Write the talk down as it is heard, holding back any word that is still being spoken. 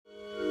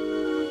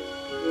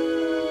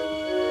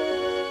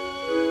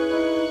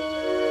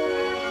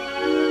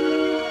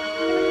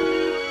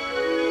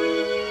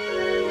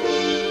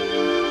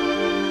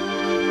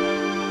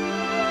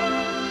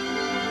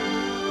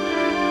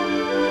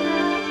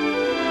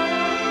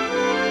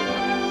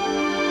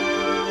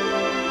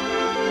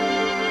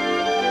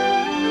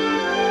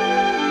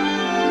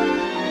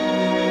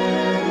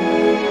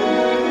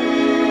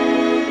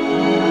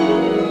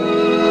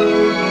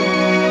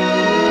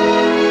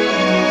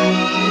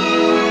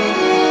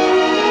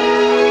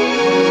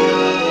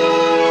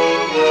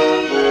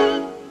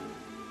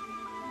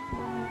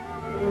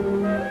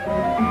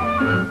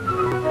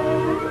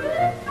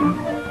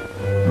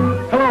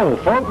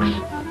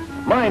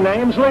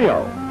name's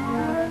Leo.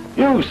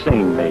 You've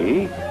seen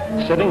me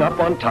sitting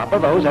up on top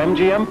of those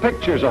MGM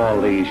pictures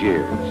all these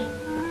years.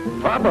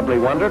 Probably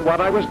wondered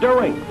what I was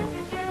doing.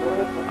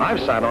 I've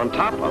sat on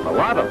top of a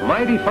lot of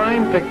mighty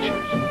fine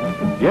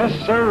pictures. Yes,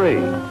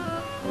 sirree.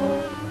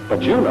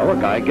 But you know, a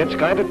guy gets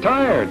kind of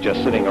tired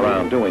just sitting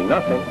around doing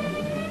nothing.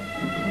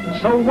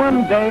 So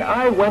one day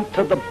I went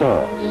to the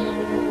boss,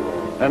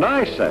 and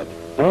I said,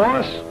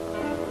 "Boss,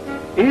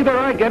 either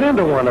I get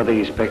into one of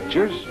these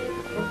pictures,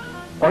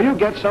 or you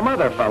get some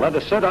other fella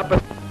to sit up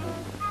and..."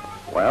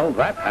 Well,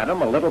 that had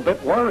him a little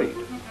bit worried.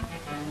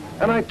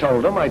 And I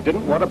told him I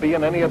didn't want to be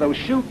in any of those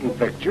shooting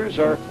pictures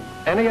or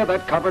any of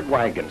that covered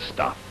wagon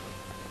stuff.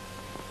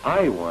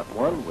 I want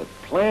one with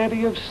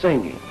plenty of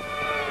singing,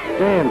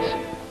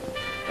 dancing,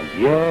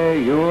 and yeah,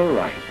 you're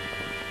right,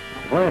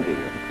 plenty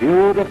of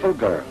beautiful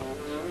girls.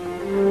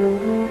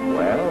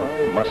 Well,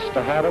 I must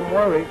have had him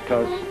worried,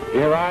 because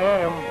here I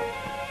am,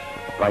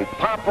 right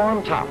pop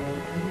on top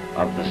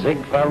of the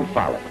Ziegfeld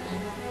Follies.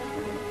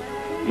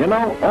 You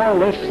know, all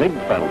this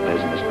Ziegfeld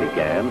business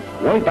began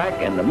way back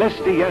in the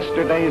misty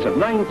yesterdays of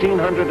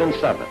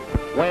 1907,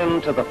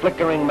 when to the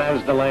flickering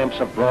Mazda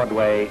lamps of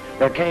Broadway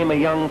there came a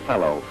young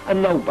fellow, a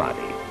nobody,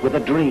 with a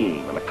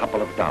dream and a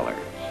couple of dollars.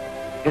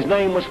 His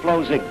name was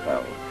Flo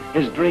Ziegfeld.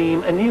 His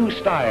dream, a new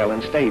style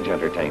in stage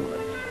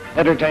entertainment.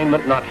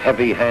 Entertainment not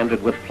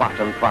heavy-handed with plot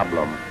and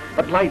problem,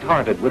 but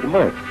light-hearted with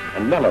mirth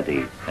and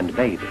melody and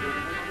bathing.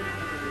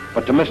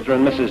 But to Mr.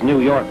 and Mrs.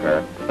 New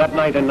Yorker, that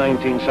night in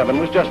 1907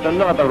 was just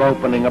another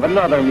opening of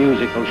another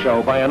musical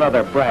show by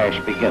another brash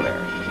beginner.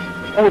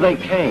 Oh, they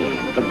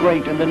came, the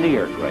great and the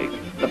near great,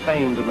 the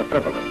famed and the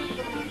frivolous.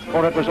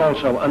 For it was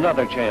also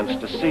another chance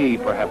to see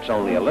perhaps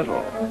only a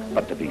little,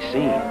 but to be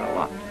seen a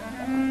lot.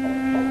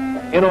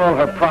 In all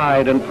her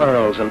pride and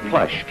pearls and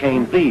plush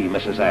came the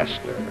Mrs.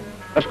 Astor,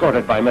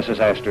 escorted by Mrs.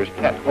 Astor's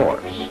pet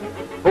horse,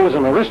 who was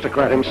an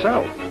aristocrat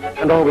himself,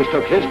 and always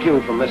took his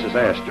cue from Mrs.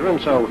 Astor,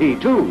 and so he,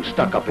 too,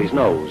 stuck up his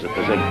nose at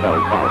the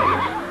Ziegfeld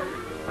Follies.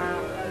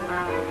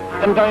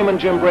 And Diamond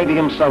Jim Brady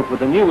himself with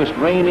the newest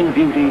reigning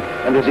beauty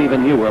and his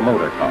even newer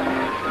motor car.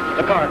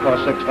 The car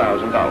cost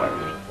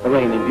 $6,000, the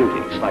reigning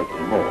beauty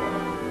slightly more.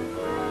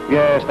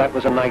 Yes, that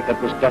was a night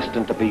that was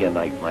destined to be a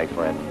night, my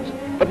friends.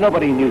 But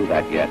nobody knew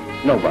that yet,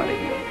 nobody,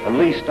 and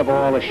least of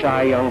all a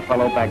shy young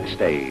fellow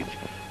backstage,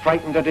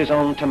 frightened at his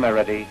own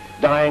temerity,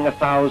 dying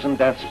 1,000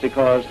 deaths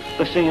because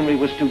the scenery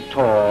was too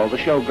tall, the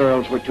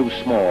showgirls were too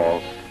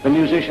small, the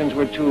musicians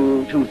were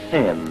too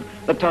thin,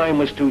 the time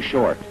was too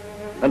short.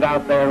 And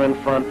out there in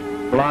front,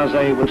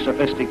 blasé with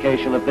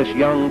sophistication of this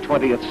young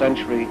 20th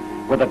century,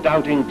 were the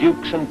doubting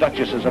dukes and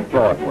duchesses of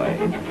Broadway,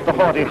 the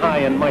haughty high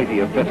and mighty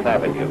of Fifth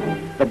Avenue,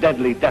 the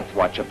deadly death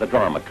watch of the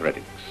drama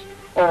critics,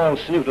 all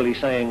snootily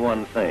saying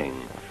one thing: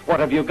 "What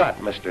have you got,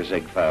 Mr.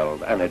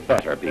 Ziegfeld? And it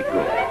better be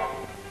good."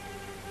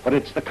 But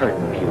it's the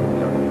curtain cue,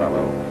 young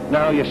fellow.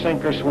 Now you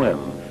sink or swim.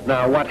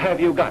 Now what have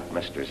you got,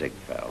 Mr.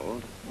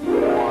 Ziegfeld?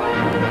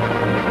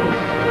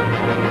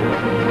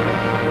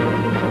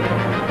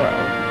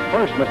 Well,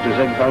 first Mr.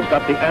 Ziegfeld's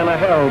got the Anna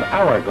Held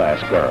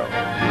Hourglass Girl.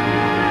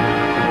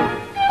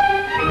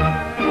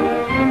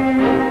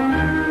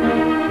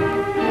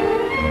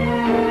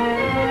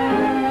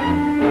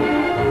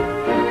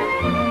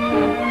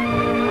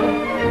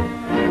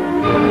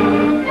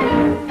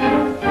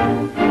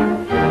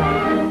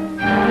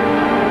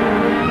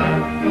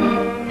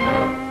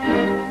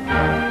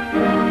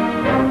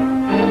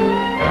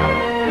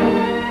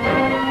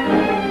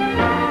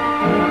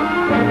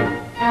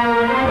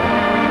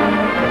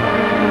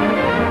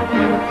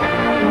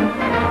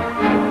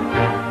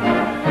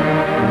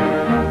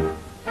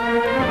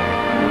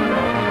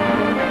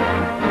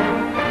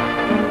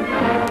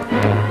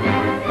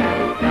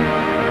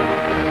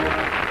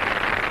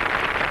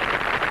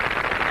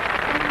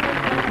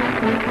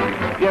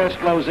 Yes,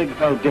 Flo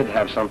Ziegfeld did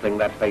have something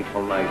that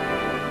fateful night.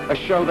 A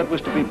show that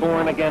was to be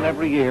born again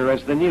every year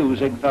as the new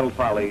Ziegfeld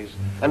Follies,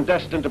 and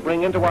destined to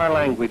bring into our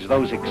language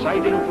those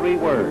exciting 3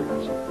 words,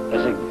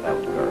 the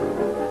Ziegfeld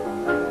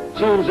Girl.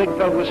 Soon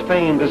Ziegfeld was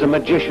famed as a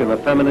magician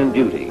of feminine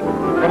beauty.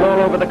 From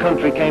all over the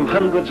country came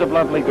hundreds of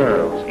lovely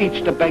girls,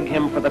 each to beg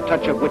him for the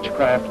touch of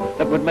witchcraft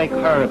that would make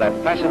her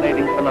that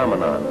fascinating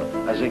phenomenon,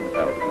 a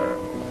Ziegfeld Girl.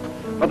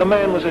 For the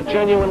man was a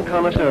genuine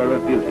connoisseur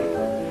of beauty.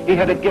 He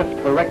had a gift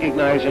for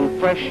recognizing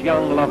fresh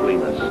young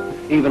loveliness,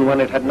 even when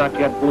it had not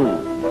yet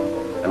bloomed.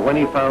 And when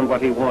he found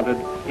what he wanted,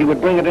 he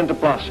would bring it into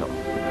blossom,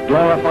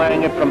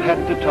 glorifying it from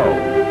head to toe,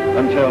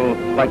 until,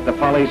 like the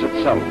Follies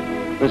itself,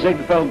 the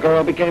Ziegfeld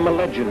Girl became a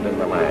legend in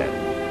the land.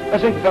 A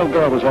Ziegfeld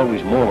Girl was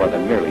always more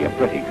than merely a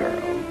pretty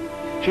girl.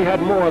 She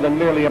had more than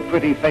merely a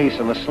pretty face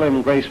and a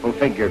slim, graceful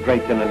figure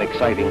draped in an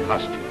exciting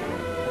costume.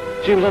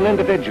 She was an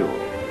individual,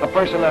 a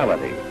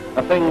personality,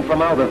 a thing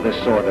from out of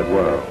this sordid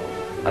world,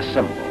 a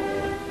symbol.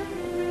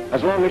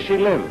 As long as she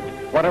lived,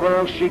 whatever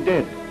else she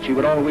did, she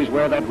would always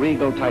wear that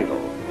regal title.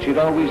 She'd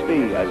always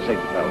be a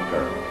Ziegfeld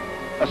Girl.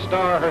 A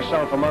star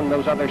herself among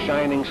those other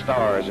shining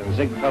stars in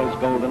Ziegfeld's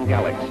golden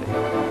galaxy.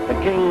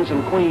 The kings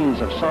and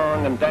queens of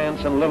song and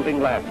dance and lilting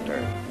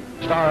laughter.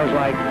 Stars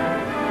like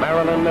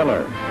Marilyn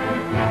Miller,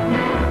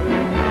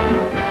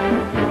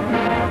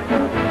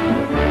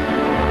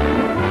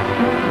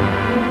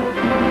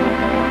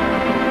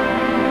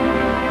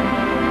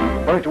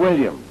 Bert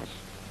Williams.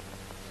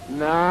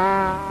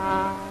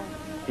 Nah,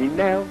 he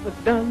never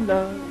done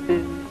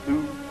nothing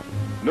to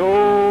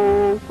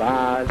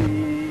nobody.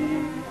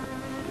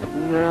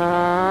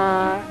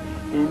 Nah,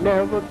 he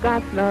never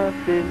got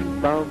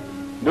nothing from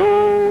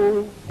nobody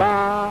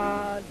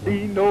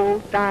no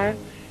time.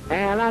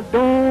 And I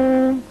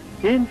don't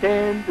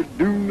intend to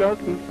do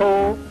nothing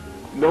for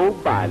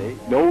nobody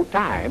no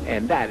time.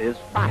 And that is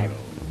final.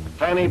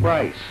 Fanny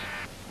Bryce.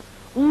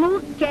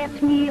 Look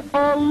at me,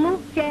 oh,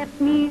 look at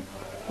me.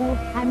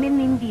 Oh, I'm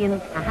an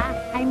Indian.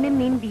 I'm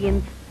an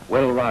Indian.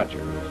 Will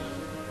Rogers.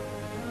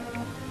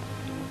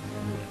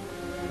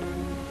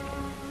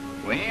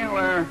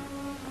 Well,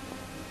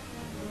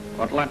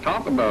 what'll I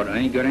talk about? I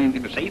ain't got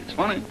anything to say that's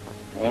funny.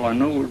 All I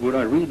know is what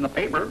I read in the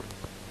paper.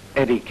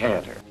 Eddie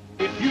Cantor.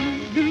 If you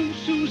knew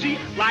Susie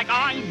like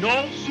I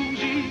know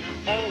Susie,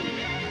 oh,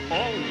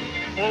 oh,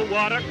 oh,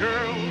 what a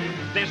girl.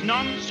 There's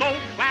none so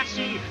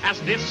classy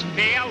as this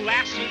fair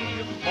lassie.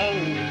 Oh,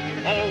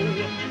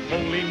 oh,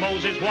 holy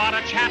Moses, what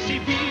a chassis.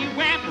 We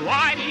went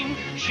riding,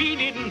 she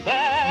didn't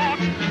balk.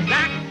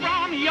 Back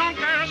from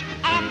Yonkers,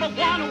 I'm the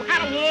one who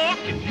had a walk.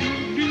 If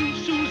you knew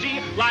Susie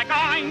like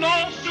I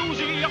know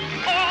Susie, oh,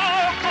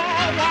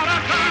 oh, what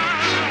a girl.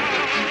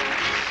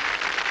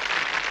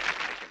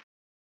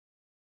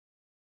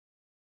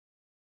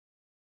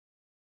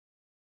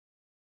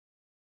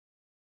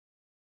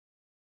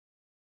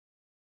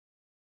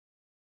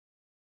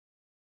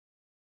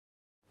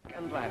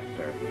 And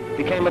laughter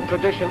became a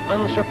tradition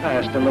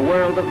unsurpassed in the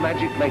world of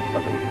magic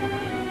make-believe.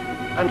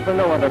 And for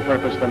no other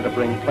purpose than to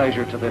bring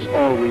pleasure to this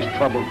always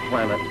troubled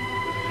planet,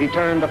 he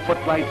turned a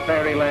footlight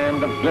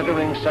fairyland of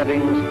glittering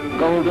settings,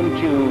 golden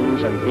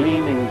tunes, and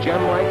gleaming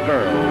gem-like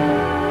girls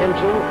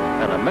into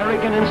an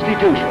American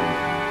institution,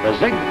 the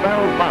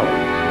Ziegfeld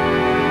Follies.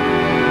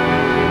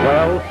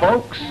 Well,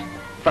 folks,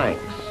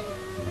 thanks.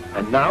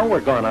 And now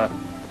we're gonna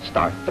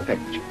start the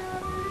picture.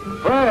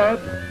 Fred!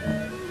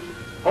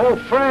 Oh,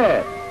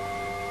 Fred!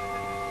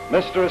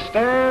 Mr.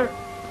 Astaire,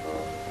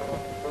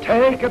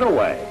 take it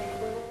away.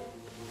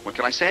 What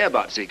can I say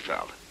about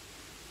Ziegfeld?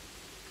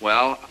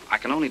 Well, I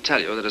can only tell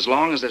you that as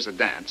long as there's a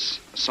dance,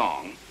 a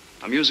song,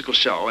 a musical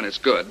show, and it's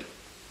good,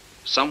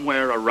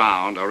 somewhere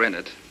around or in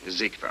it is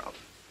Ziegfeld.